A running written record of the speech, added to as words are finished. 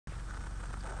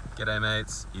G'day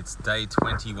mates, it's day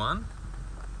 21.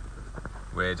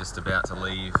 We're just about to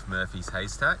leave Murphy's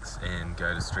Haystacks and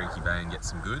go to Smoky Bay and get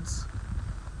some goods.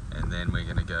 And then we're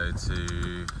going to go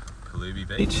to Perlubie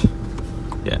Beach.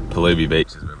 Yeah, Perlubie Beach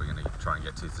is where we're going to try and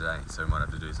get to today, so we might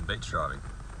have to do some beach driving.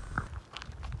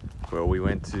 Well, we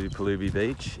went to Perlubie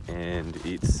Beach and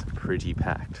it's pretty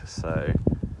packed, so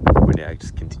we're now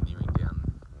just continuing down,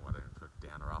 well, I don't know if it's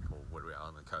down or up or where we are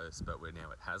on the coast, but we're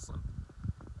now at Haslam.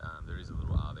 There is a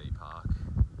little RV park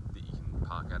that you can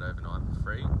park at overnight for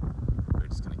free. We're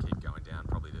just going to keep going down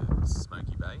probably to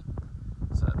Smoky Bay.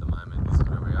 So at the moment this is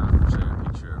where we are. I'll show you a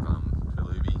picture of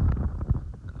Perlubie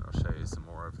and then I'll show you some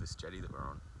more of this jetty that we're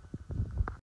on.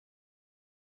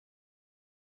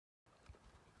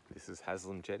 This is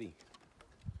Haslam Jetty.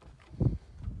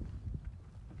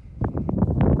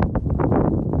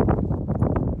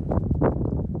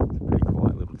 It's a pretty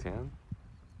quiet little town.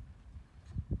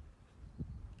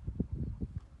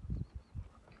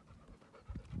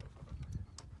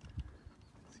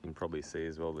 You can probably see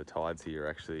as well the tides here are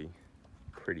actually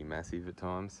pretty massive at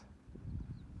times.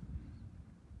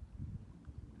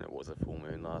 And it was a full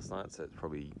moon last night, so it's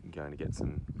probably going to get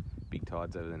some big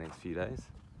tides over the next few days.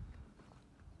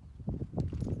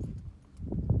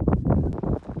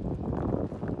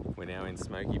 We're now in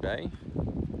Smoky Bay.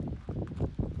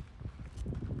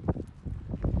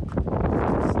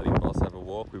 Just letting boss have a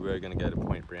walk. We were going to go to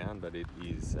Point Brown, but it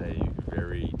is a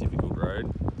very difficult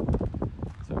road.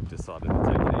 So we've decided to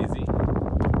take it easy. Some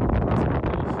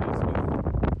issues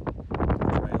with the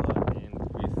trailer and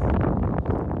with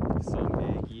some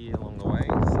air gear along the way,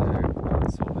 so we'll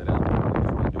sort that out. We're not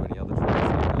trying to do any other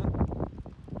trails like that.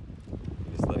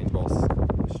 Just letting boss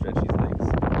stretch his legs.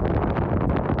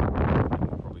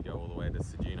 We'll probably go all the way to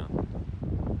Ceduna.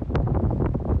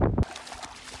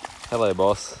 Hello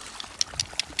boss.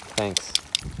 Thanks.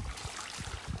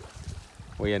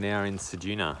 We are now in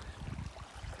Ceduna,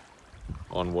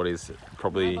 on what is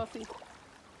probably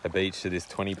a beach that is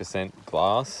 20%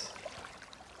 glass.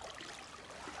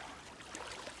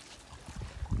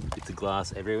 It's a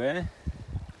glass everywhere.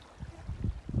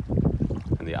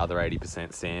 And the other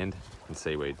 80% sand and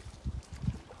seaweed.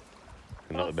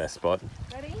 And not the best spot.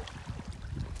 Ready?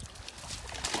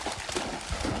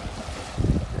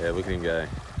 Yeah, look at him go.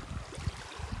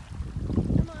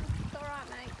 Come on, it's alright,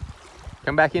 mate.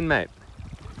 Come back in, mate.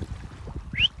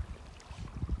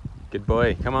 Good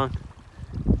boy, come on.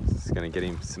 Just gonna get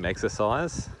him some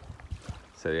exercise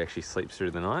so he actually sleeps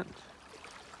through the night.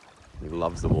 He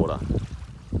loves the water.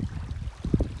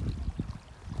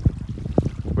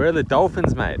 Where are the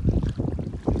dolphins, mate?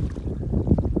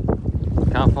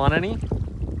 Can't find any?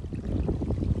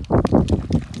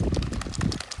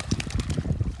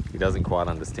 He doesn't quite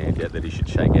understand yet that he should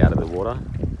shake out of the water,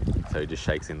 so he just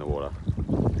shakes in the water.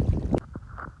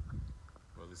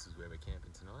 Well, this is where we're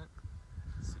camping tonight.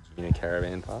 Ceduna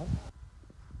Caravan Park.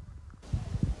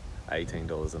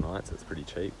 $18 a night, so it's pretty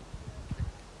cheap.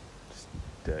 Just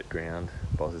dirt ground.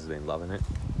 Boss has been loving it.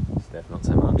 Steph not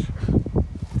so much.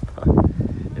 But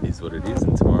it is what it is.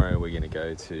 And tomorrow we're going to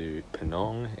go to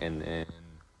Penong and then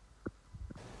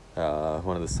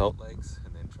one of the salt lakes,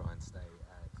 and then try and stay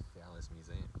at Fowler's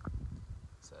Museum.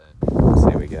 So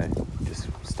there we go. Just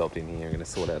stopped in here. I'm going to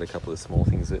sort out a couple of small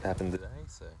things that happened today.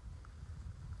 So.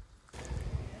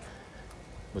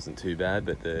 Wasn't too bad,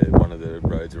 but one of the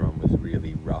roads we're on was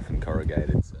really rough and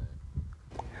corrugated, so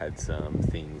had some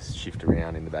things shift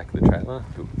around in the back of the trailer.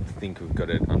 I think we've got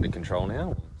it under control now.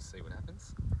 We'll see what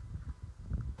happens.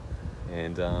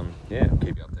 And yeah, I'll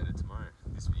keep you updated tomorrow.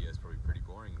 This video is probably pretty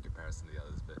boring in comparison to the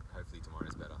others, but hopefully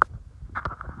tomorrow's better.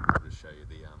 I'll just show you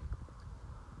the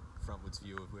frontwards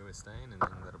view of where we're staying, and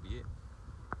then that'll be it.